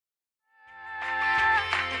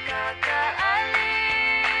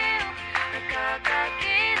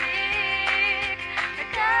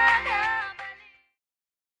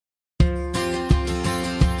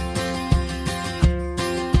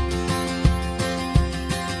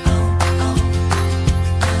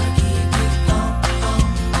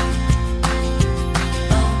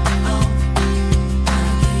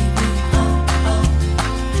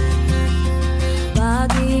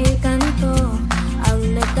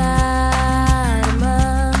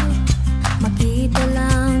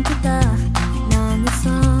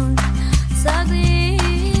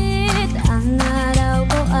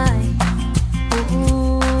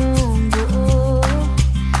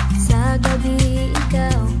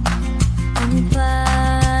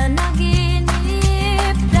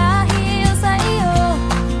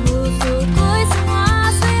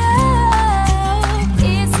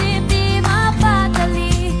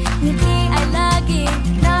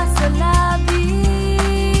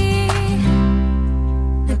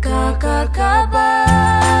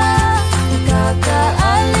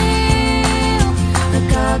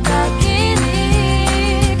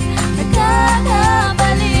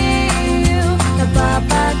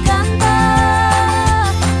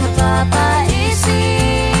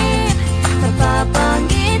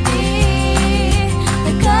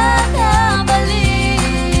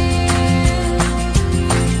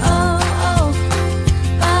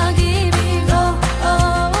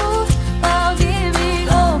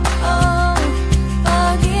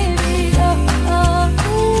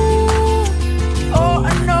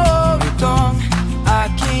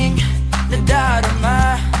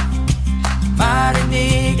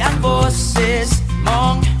boses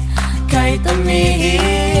mong kay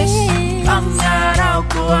tamis. Ang araw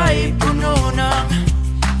ko ay puno ng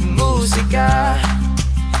musika.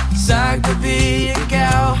 Sa gabi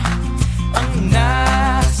ikaw ang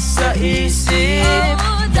nasa isip.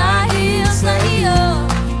 Dahil sa iyo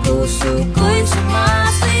puso ko'y sumasayaw.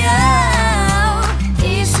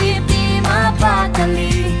 Isip di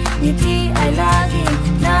mapakali, ngiti ay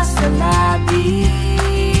laging nasa labi.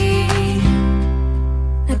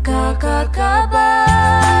 Nakakakaba,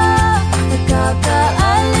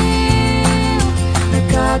 nakakaaliw,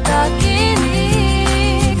 nakakakilig,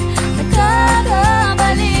 nakakabaliw.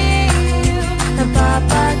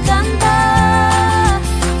 Napapaganda,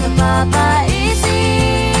 napapaisip,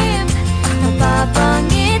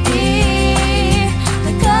 napapangiti,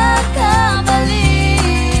 nakakabaliw.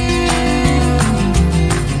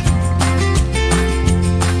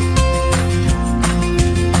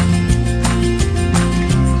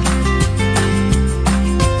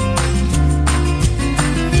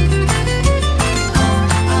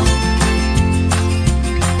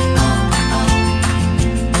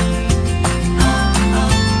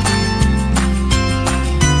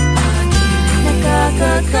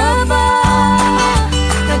 Nakakakaba,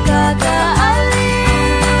 nakakaaliw,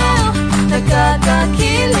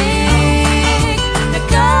 nakakakilig,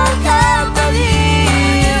 nakakabaliw.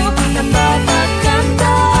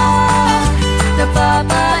 Napapaganda,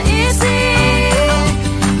 napapaisip,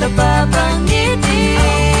 napapangiti,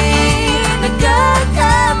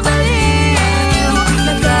 nakakabaliw.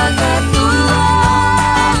 Nakakatuwa,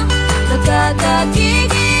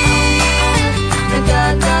 nakakakigil,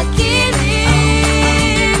 nakakakilig,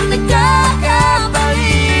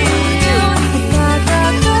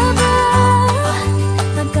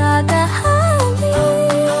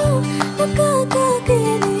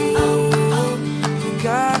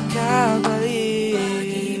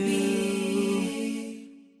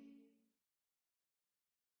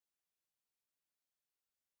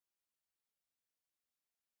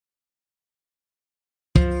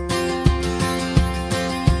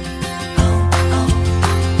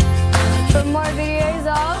 For more videos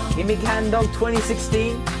of Imig Handog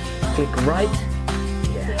 2016, click right.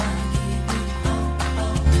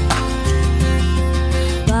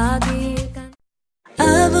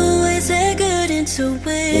 I've always had good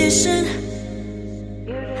intuition,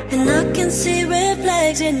 and I can see red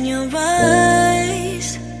flags in your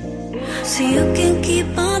eyes. So you can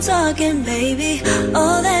keep on talking, baby,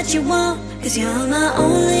 all that you want, 'cause you're my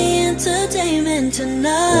only entertainment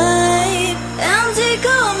tonight. Empty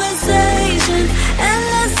conversation,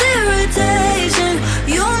 endless irritation.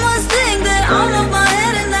 You must think that I'm off my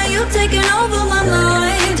head and that you've taken over my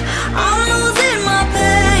mind. I'm losing my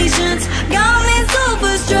patience, got me so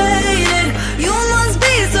frustrated. You must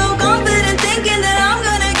be so confident, thinking that I'm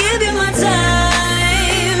gonna give you my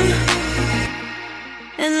time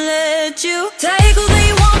and let you take all that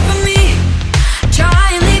you want from me. Try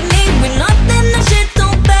and leave me with nothing, that shit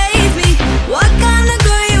don't faze me. What kind of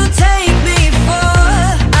girl you take me for?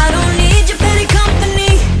 I don't need your petty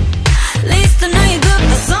company. At least I know you're good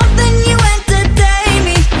for something, you entertain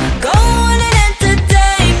me. Go on and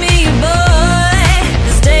entertain me, boy.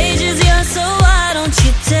 The stage is yours, so why don't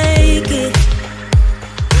you take it?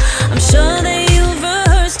 I'm sure that you've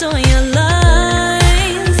rehearsed all your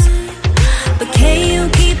lines, but can you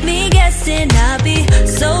keep me guessing? I'll be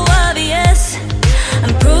so obvious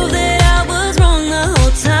and prove that I was wrong the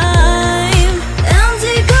whole time.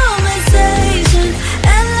 Empty conversation,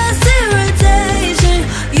 endless irritation.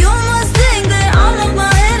 You must think that I'm off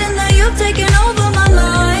my head and that you've taken over my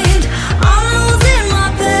mind. I'm losing my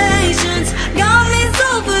patience, got me so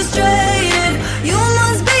frustrated. You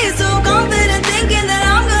must be so confident, thinking that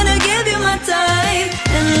I'm gonna give you my time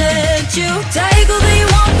and let you take all that you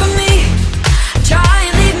want from me. Try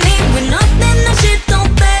and leave me with nothing, that shit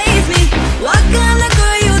don't faze me. What kind of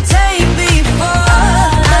girl you take me for?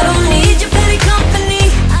 I don't need your petty company.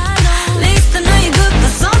 At least I know you're good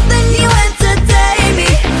for something, you entertain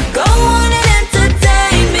me. Go on and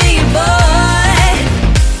entertain me, boy.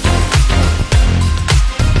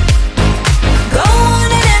 Go on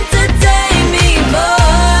and entertain me,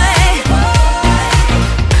 boy.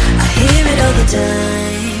 I hear it all the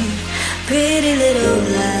time, pretty little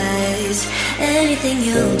lies, anything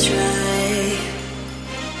you'll try.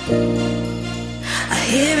 I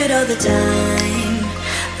hear it all the time,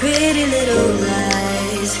 pretty little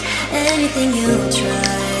lies, anything you'll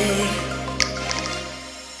try.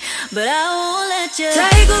 But I won't let you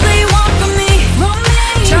take all that you want from me.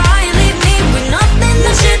 Try and leave me with nothing,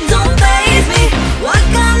 that shit don't faze me. What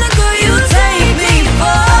kind of girl you take me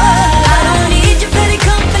for? I don't need your petty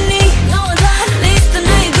company. At least I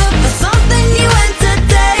know you're good for something.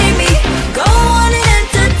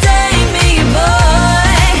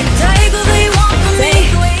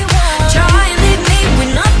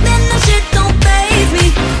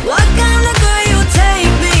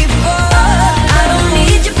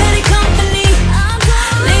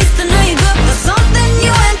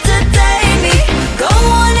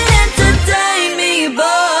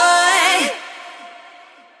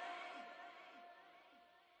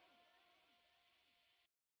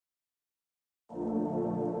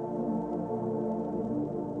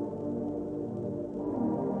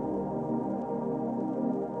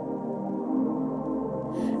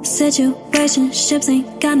 Situationships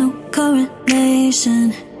ain't got no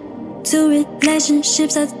correlation to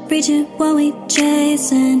relationships that's reaching what we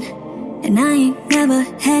chasing. And I ain't never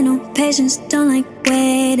had no patience, don't like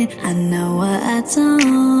waiting. I know what I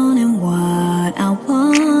don't and what I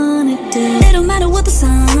wanna do. It don't matter what the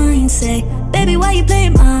signs say. Baby, why you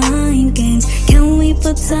playing mind games? Can we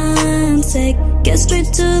for time's sake get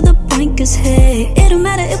straight to the point? Cause hey, it don't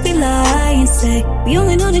matter if we lie and say we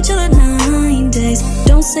only known each other 9 days.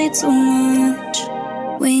 Don't say too much.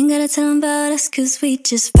 We ain't gotta tell them about us cause we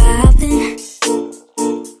just vibing.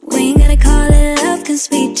 We ain't gotta call it love cause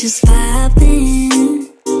we just vibing.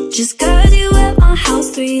 Just cause you at my house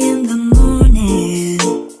 3 in the morning.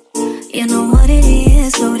 You know what it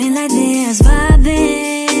is, floating like this,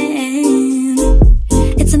 vibing.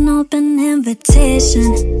 It's an open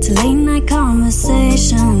invitation to late night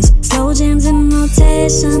conversations, slow jams in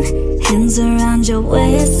rotation, hands around your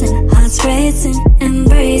waist and hearts racing,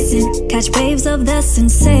 embracing, catch waves of the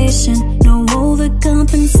sensation. No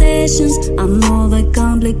overcompensations, I'm over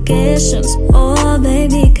complications. Oh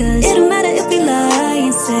baby, cause it don't matter if we lie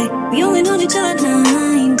and say we only known each other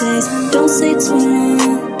 9 days. Don't say too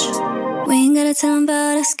much. We ain't gotta tell them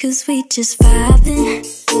about us cause we just vibing.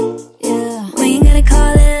 Yeah. We ain't gotta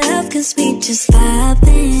call it love cause we just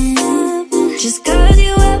vibing. Just cause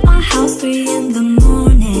you at my house 3 in the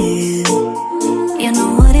morning. You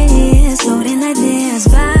know what it is, floating like this,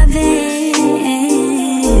 vibing.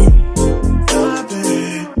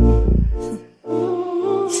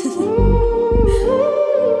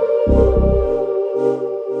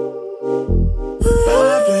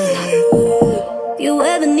 You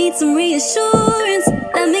ever need some reassurance,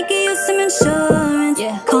 let me give you some insurance.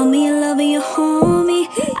 Call me a lover, your homie.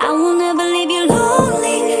 I will never leave you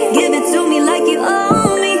lonely. Give it to me like you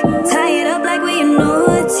own me. Tie it up like we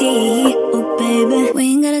naughty. Oh baby, we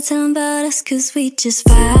ain't gotta tell them about us cause we just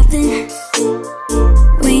vibing.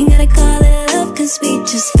 We ain't gotta call it love cause we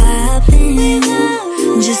just vibing.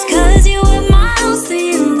 Just cause you at my house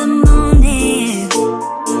in the morning.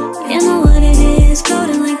 You know what it is,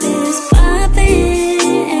 floating like this, vibing.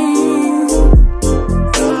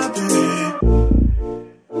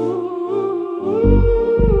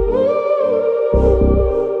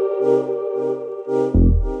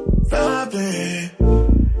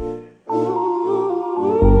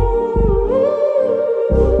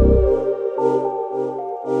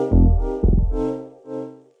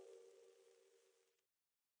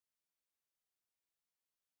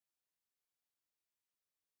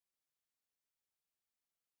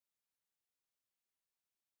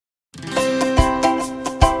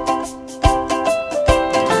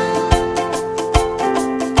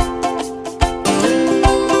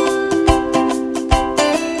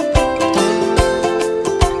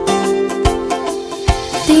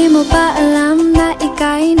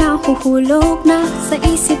 Hulog na sa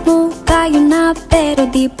isip mo, kayo na pero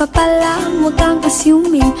di pa pala. Huwag kang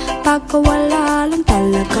assuming, pagkawala lang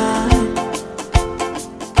talaga.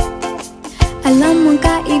 Alam mong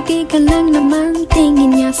kaibigan lang naman tingin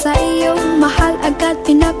niya sa iyo. Mahal agad,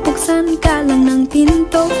 pinagpuksan ka lang ng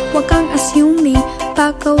pinto. Huwag kang assuming,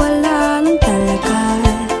 pagkawala lang talaga.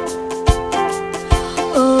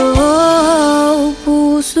 Oh,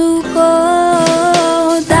 puso ko,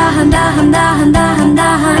 dahan-dahan, dahan-dahan,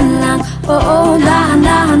 dahan lang. Oo,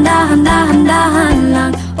 dahan-dahan, dahan-dahan, dahan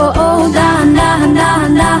lang. Oo, dahan-dahan,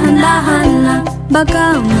 dahan-dahan, dahan lang.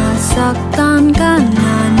 Baka masaktan ka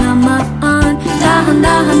na naman.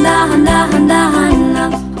 Dahan-dahan, dahan-dahan, dahan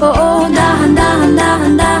lang. Oo, dahan-dahan,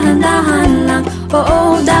 dahan-dahan, dahan lang.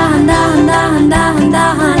 Oo, dahan-dahan, dahan-dahan,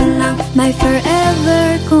 dahan lang. May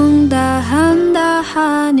forever kung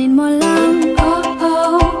dahan-dahanin mo lang. Oh,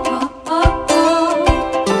 oh.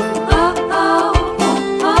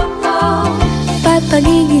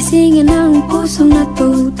 Pagigisingin ang pusong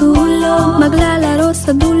natutulog, maglalaro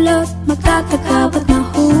sa dulot, magtataka ba't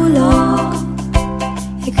nahulog.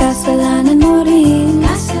 Kasalanan mo rin,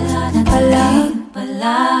 kasalanan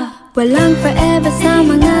pala. Walang forever sa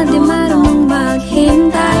mga di marunong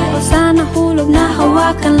maghintay. O sana hulog na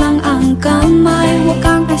hawakan lang ang kamay. Huwag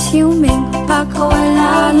kang assuming,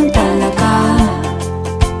 pagkawala lang talaga.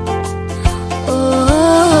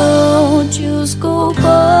 Oh, Diyos ko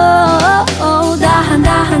po. Oh,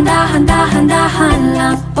 dahan-dahan, dahan-dahan, dahan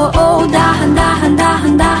lang. Oo, dahan-dahan,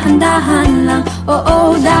 dahan-dahan, dahan lang.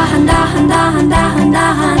 Oo, dahan-dahan, dahan-dahan,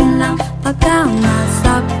 dahan lang. Pagka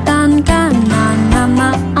masaktan ka na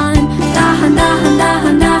naman, dahan-dahan,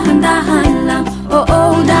 dahan-dahan, dahan lang.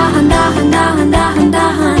 Oo, dahan-dahan, dahan-dahan,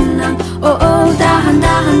 dahan lang. Oo,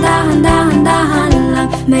 dahan-dahan, dahan-dahan, dahan lang.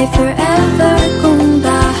 May forever kung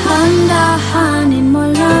dahan-dahanin mo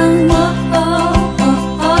lang. Oh, oh,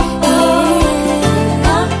 oh, oh.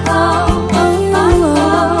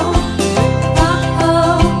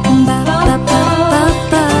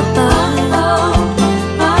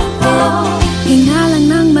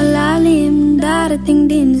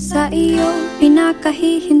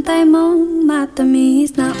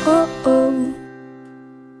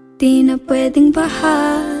 di na pwedeng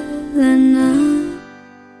bahala na.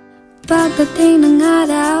 Pagdating ng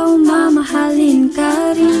araw, mamahalin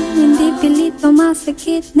ka rin. Hindi pilit o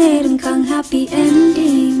masakit, meron kang happy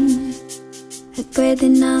ending. At pwede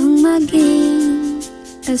nang maging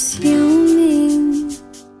assuming.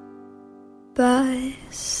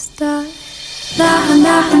 Basta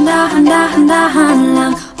dahan-dahan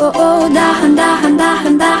lang. Oo, dahan-dahan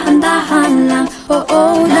lang.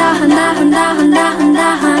 Oo, dahan-dahan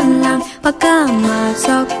lang. Pagka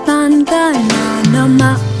masaktan ka na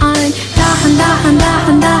naman, dahan-dahan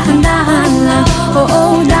lang.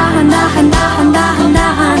 Oo, dahan-dahan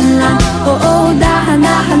lang. Oo,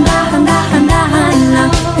 dahan-dahan lang.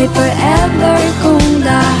 May forever kung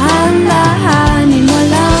dahan-dahanin mo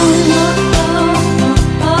lang.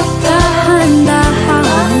 Dahan-dahan lang.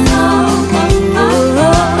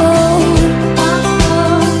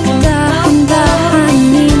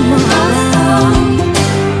 Dahan-dahanin mo lang.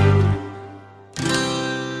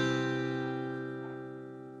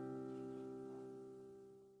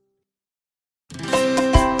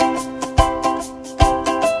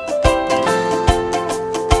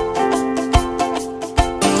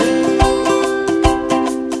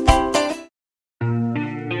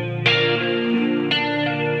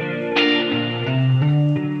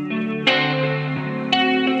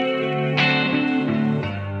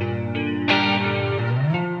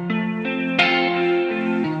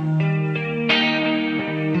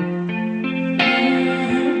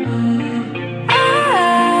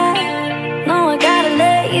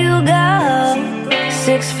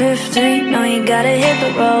 Know you gotta hit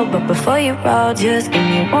the road, but before you roll, just give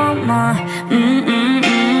me one more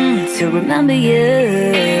to remember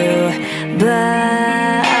you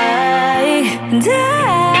by. And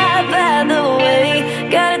by the way,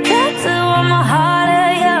 got a tattoo on my heart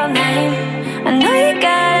of your name. I know you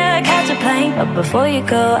gotta catch a plane, but before you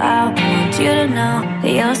go, I want you to know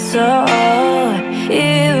that you're so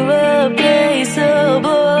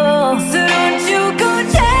irreplaceable. So don't you go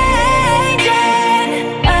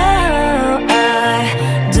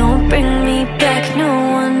bring me back, no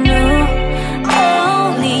one knew.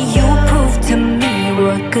 Only you proved to me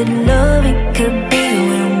what good loving could be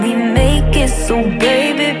when we make it. So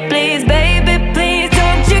baby, please,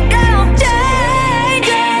 don't you go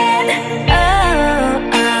changing. Oh,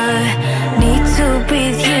 I need to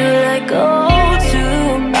breathe you like O2.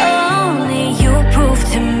 Only you proved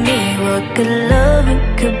to me what good loving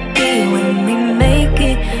could be when we make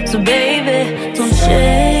it. So baby, don't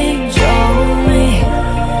change on me.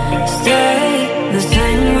 Stay the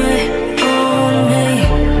same way on me.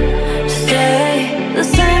 Stay the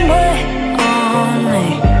same way on me.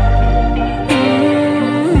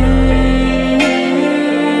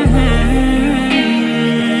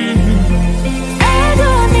 I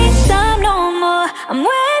don't need time no more. I'm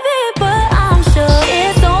wavy, but I'm sure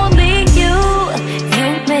it's only you. You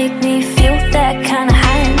make me feel that kind of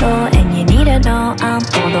high and low, and you need to know I'm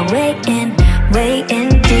all the way in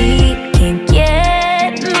deep. Can't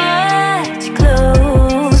get much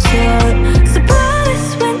closer. Surprise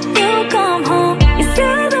when you come home, you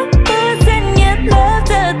feel the buzz and you left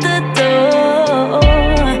at the door.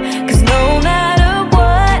 Cause no matter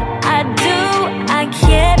what I do, I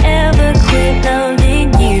can't ever quit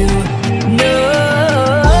loving you. No.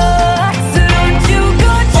 So don't you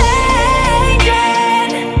go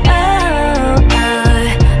changing. Oh,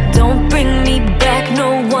 don't bring me back, no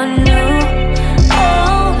one knew.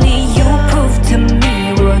 Only you proved to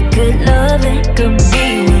me what good loving could be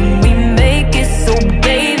when we make it. So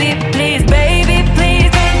baby, please, don't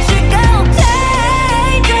you go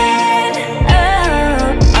changing. Oh,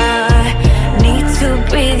 I need to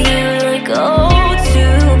breathe you like O2.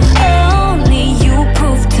 Only you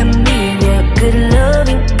proved to me what good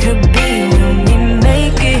loving could be when we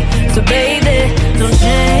make it. So baby, don't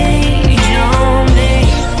change on me.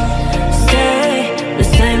 Stay the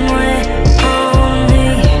same way on me.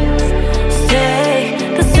 Stay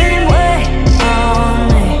the same way on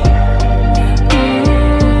me.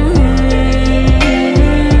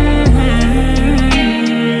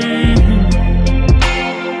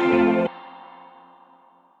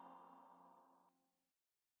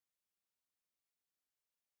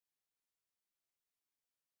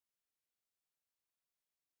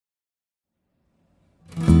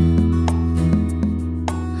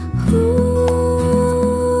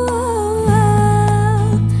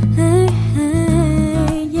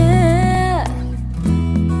 Yeah.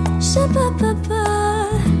 Sha-ba-ba-ba,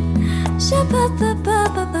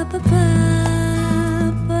 sha-ba-ba-ba-ba-ba-ba-ba.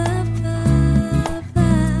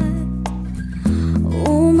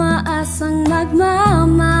 Umaasang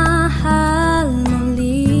magmamahal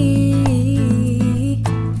muli.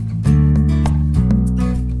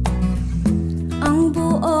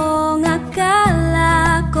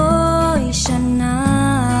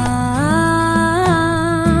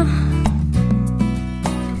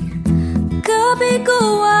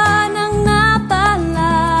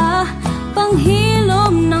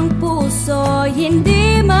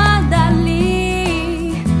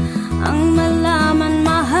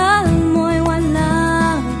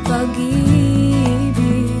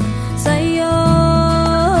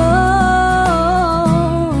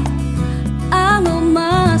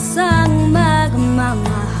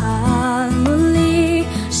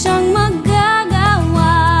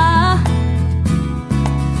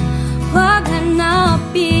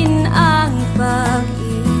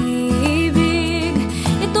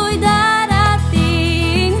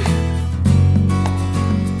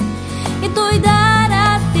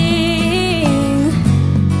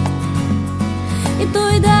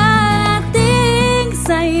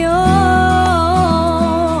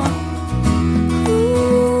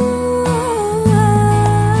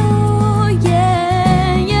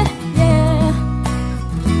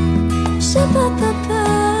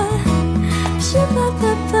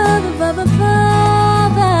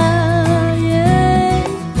 yeah,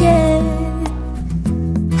 yeah.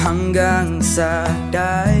 Hanggang sa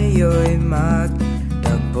tayo'y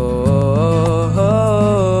magtagpo,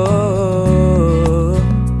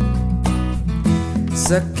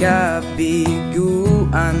 sa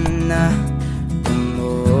kabiguan na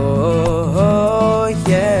mo,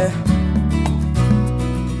 yeah.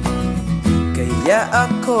 Kaya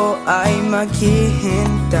ako ay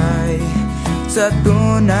maghihintay sa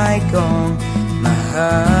tunay kong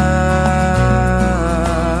mahal.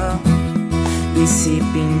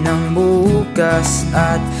 Isipin ng bukas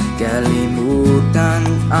at kalimutan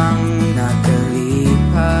ang nakalipas.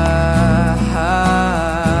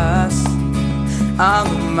 Ang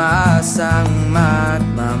umasang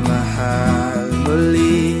magmamahal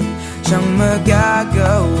muli siyang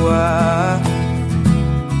magagawa.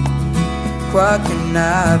 Huwag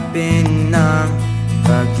hanapin ng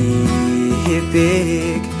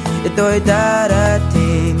pag-ibig, ito'y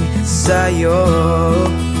darating sa'yo.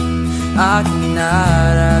 Aking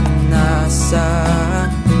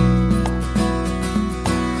naranasan.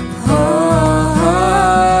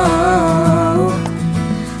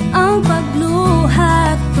 Ang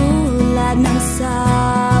pagluha tulad ng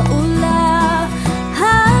saulahan.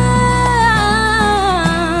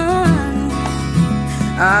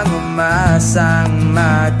 Ang umasang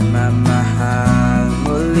magmamahal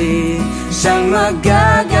muli siyang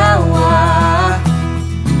magagawa.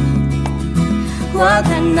 Huwag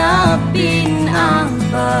hanapin ang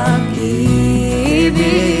pag-ibig,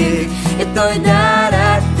 ito'y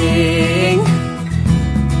darating.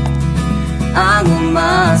 Ang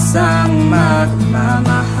umasang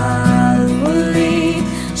magmamahal muli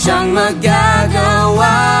siyang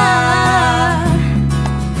magagawa.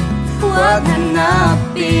 Huwag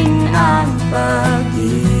hanapin ang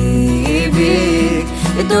pag-ibig,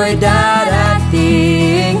 ito'y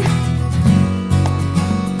darating.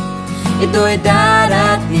 Ito'y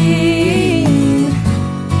darating.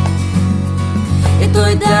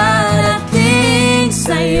 Ito'y darating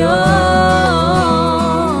sa'yo.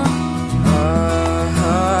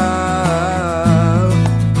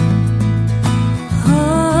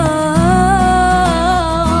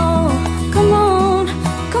 Come on,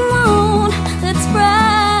 come on, let's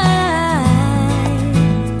ride.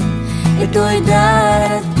 Ito'y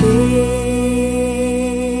darating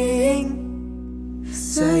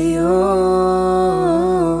sa'yo.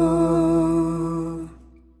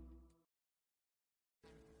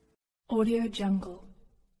 Audio Jungle.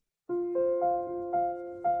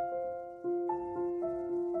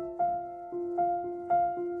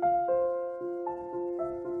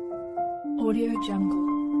 Audio Jungle.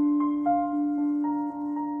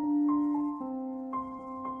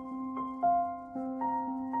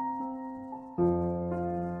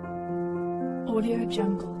 Audio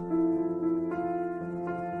Jungle.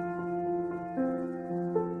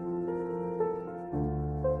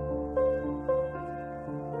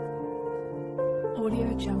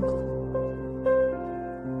 Audio Jungle.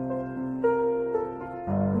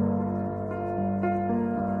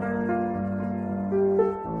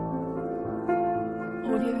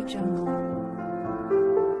 Audio Jungle.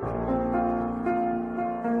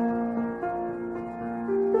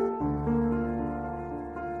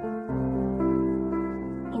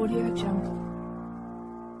 Audio Jungle.